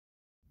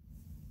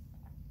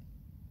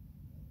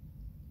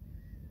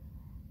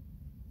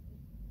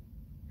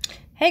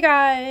Hey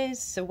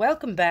guys, so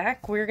welcome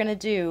back. We're gonna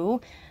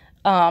do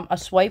a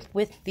swipe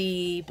with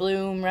the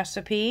bloom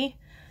recipe.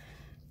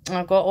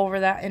 I'll go over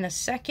that in a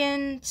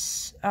second.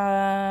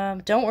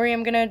 Don't worry,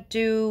 I'm gonna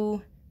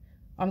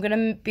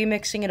be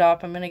mixing it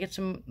up. I'm gonna get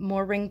some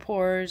more ring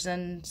pours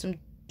and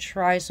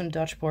try some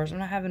Dutch pours. I'm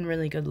not having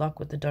really good luck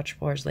with the Dutch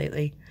pours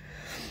lately.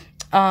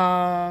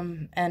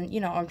 And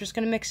I'm just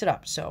gonna mix it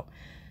up. So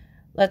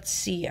let's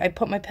see. I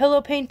put my pillow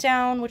paint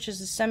down, which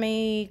is a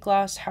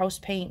semi-gloss house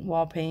paint,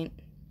 wall paint.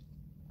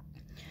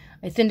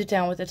 I thinned it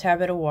down with a tad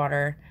bit of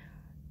water.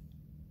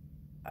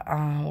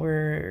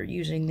 We're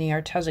using the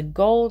Arteza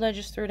Gold I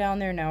just threw down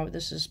there. Now,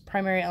 this is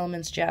Primary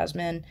Elements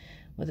Jasmine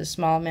with a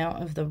small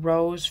amount of the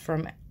rose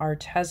from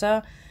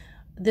Arteza.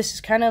 This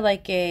is kind of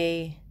like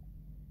a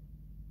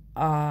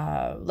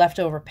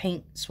leftover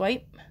paint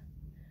swipe.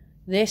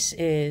 This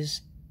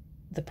is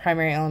the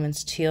Primary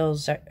Elements Teal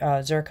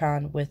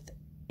Zircon with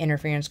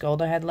Interference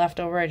Gold I had left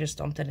over. I just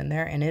dumped it in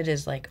there, and it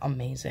is, like,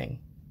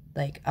 amazing.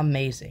 Like,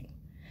 amazing.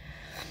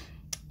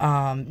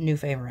 New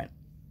favorite.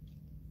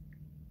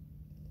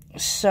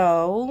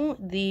 So,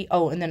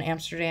 and then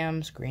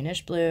Amsterdam's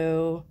greenish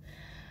blue.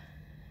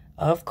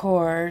 Of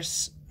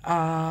course.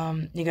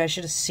 You guys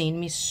should have seen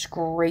me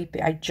scrape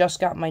it. I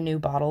just got my new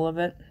bottle of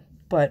it,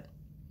 but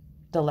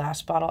the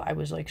last bottle, I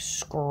was, like,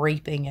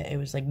 scraping it. It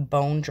was, like,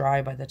 bone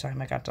dry by the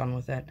time I got done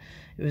with it.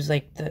 It was,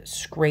 like,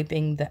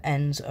 scraping the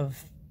ends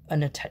of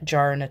a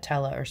jar of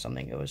Nutella or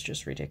something. It was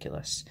just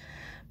ridiculous.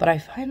 But I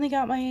finally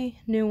got my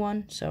new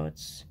one, so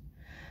it's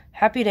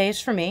happy days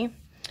for me.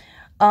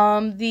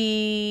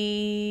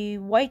 The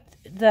white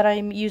that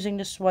I'm using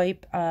to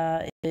swipe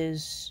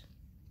is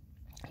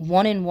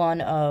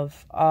 1-in-1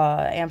 of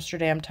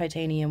Amsterdam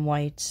titanium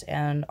whites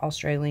and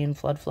Australian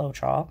flood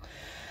floetrol.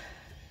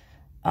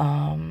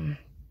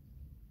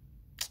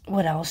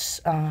 What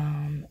else?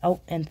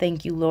 And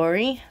thank you,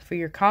 Lori, for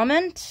your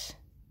comment.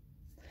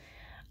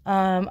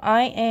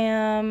 I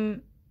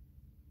am...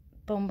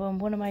 Boom,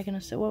 what am I going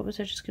to say? What was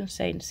I just going to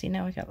say? See,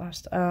 now I got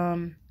lost.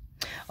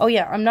 Oh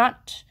yeah,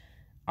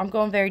 I'm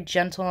going very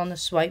gentle on the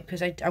swipe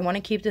because I want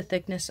to keep the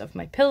thickness of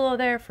my pillow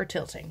there for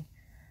tilting.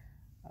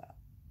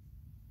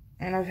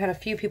 And I've had a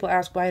few people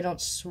ask why I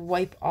don't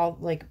swipe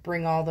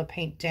bring all the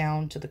paint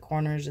down to the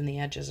corners and the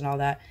edges and all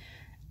that.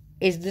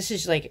 This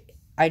is like,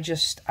 I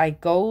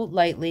go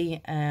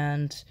lightly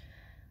and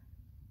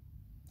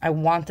I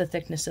want the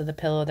thickness of the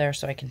pillow there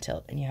so I can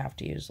tilt. And you have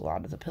to use a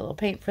lot of the pillow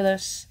paint for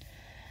this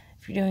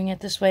if you're doing it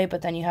this way,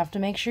 but then you have to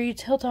make sure you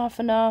tilt off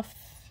enough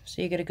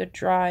so you get a good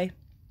dry.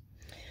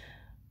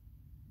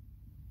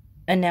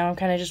 And now I'm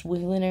kind of just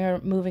wiggling or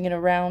moving it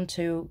around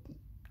to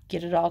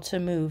get it all to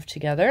move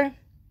together.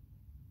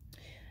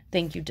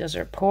 Thank you,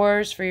 Desert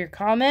Pours, for your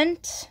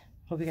comment.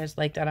 Hope you guys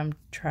like that. I'm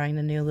trying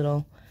the new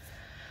little,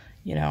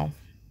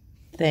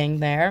 thing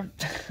there.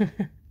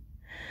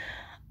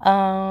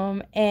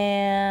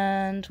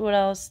 And what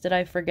else did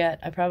I forget?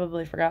 I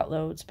probably forgot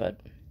loads, but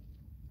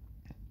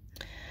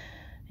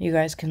you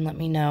guys can let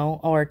me know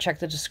or check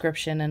the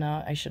description, and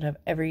I should have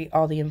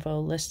all the info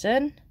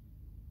listed.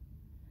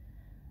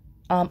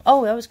 I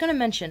was going to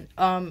mention,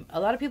 a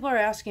lot of people are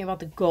asking about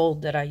the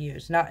gold that I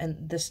use.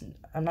 I'm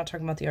not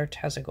talking about the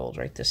Arteza Gold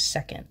right this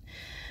second.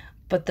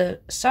 But the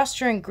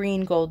Suster &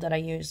 Green gold that I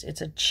use,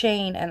 it's a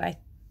chain, and I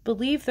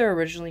believe they're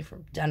originally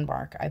from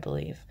Denmark, I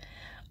believe.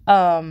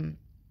 Like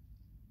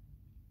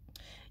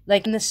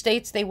in the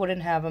States, they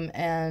wouldn't have them,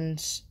 and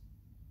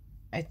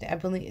I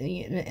believe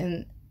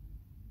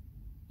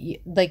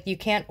you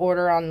can't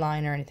order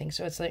online or anything,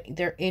 so it's like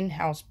they're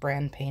in-house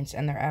brand paints,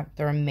 and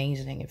they're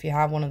amazing. If you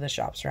have one of the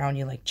shops around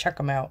you, check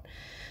them out.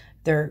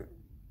 They're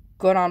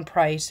good on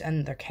price,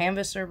 and their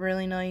canvas are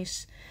really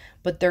nice,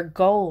 but their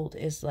gold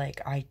is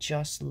I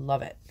just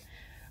love it.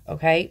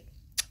 Okay,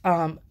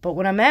 but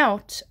when I'm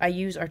out, I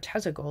use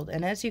Arteza Gold,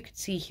 and as you can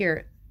see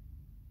here,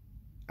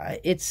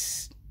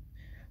 it's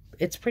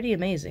pretty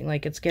amazing.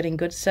 It's getting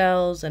good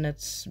cells, and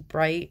it's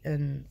bright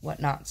and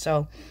whatnot.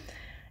 So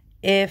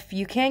if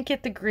you can't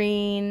get the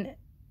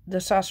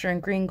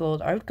Suster & Green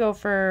gold, I would go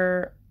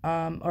for,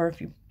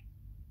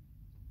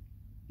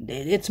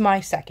 it's my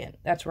second.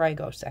 That's where I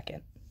go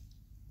second.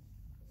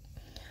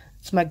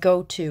 It's my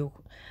go-to.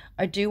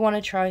 I do want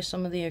to try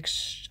some of the,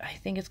 I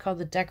think it's called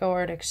the Deco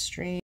Art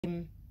Extreme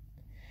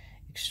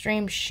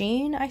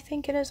Sheen, I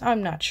think it is.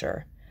 I'm not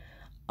sure.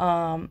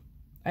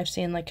 I've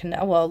seen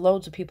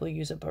loads of people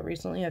use it, but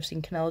recently I've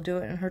seen Canella do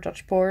it in her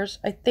Dutch pours.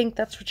 I think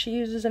that's what she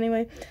uses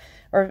anyway.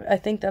 Or I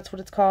think that's what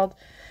it's called.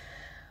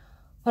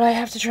 But I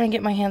have to try and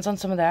get my hands on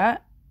some of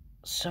that.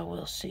 So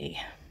we'll see.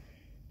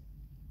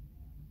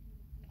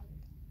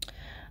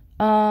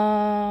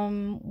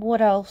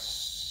 What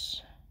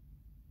else?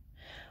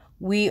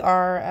 We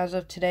are, as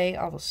of today,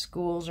 all the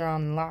schools are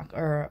on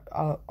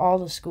all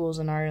the schools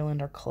in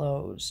Ireland are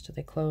closed.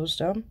 They closed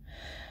them.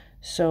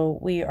 So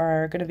we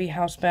are going to be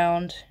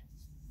housebound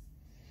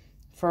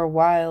for a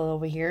while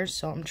over here,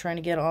 so I'm trying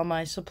to get all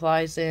my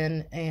supplies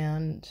in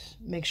and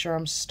make sure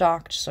I'm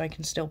stocked so I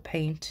can still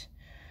paint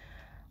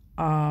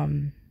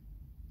and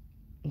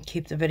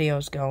keep the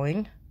videos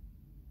going.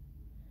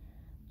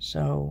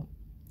 So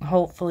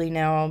hopefully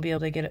now I'll be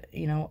able to get,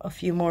 you know, a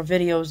few more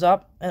videos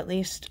up, at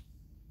least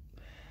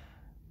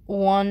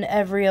one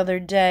every other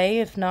day,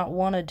 if not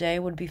one a day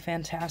would be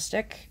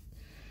fantastic.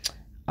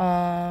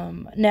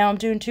 Now I'm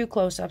doing 2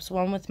 close-ups,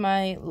 one with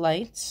my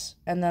lights,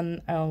 and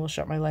then I will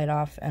shut my light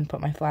off and put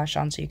my flash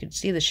on so you could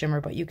see the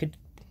shimmer, but you could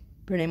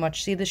pretty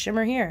much see the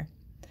shimmer here.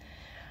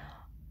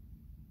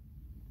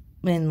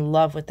 I'm in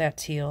love with that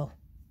teal.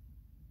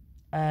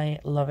 I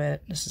love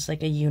it. This is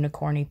like a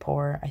unicorny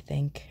pour, I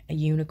think. A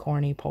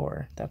unicorny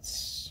pour.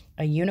 That's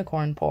a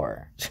unicorn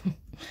pour.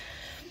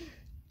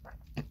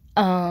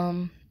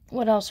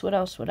 What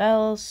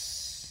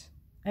else?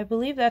 I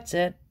believe that's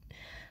it.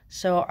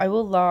 So I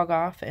will log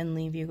off and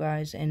leave you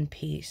guys in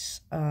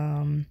peace.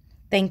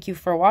 Thank you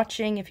for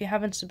watching. If you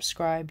haven't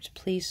subscribed,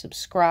 please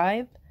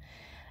subscribe.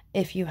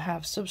 If you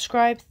have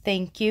subscribed,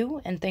 thank you.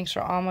 And thanks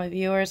for all my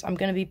viewers. I'm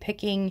going to be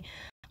picking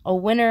a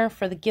winner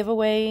for the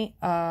giveaway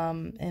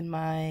in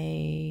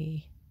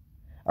my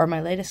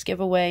latest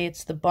giveaway.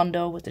 It's the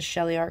bundle with the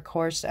Shelee art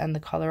course and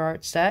the color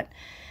art set.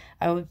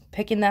 I will be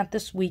picking that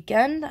this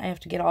weekend. I have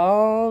to get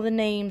all the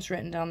names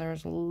written down.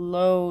 There's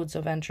loads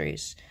of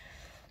entries.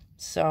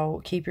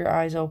 So keep your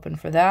eyes open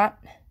for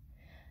that.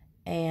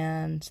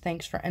 And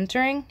thanks for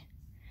entering.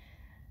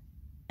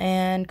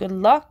 And good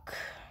luck.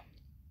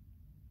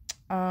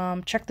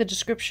 Check the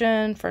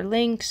description for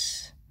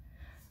links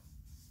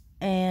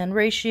and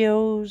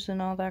ratios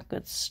and all that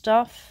good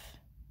stuff.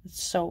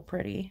 It's so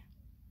pretty.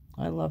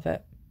 I love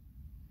it.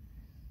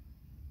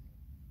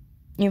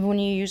 Even when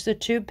you use the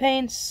tube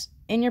paints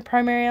in your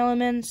primary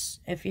elements,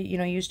 if you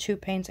use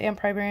tube paints and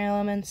primary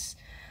elements,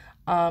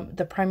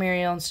 the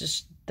primary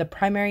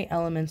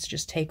elements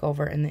just take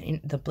over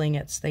in the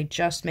blingets. They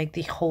just make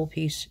the whole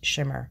piece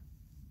shimmer.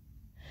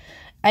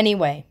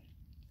 Anyway,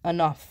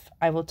 enough.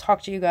 I will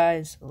talk to you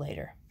guys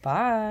later.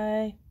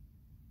 Bye.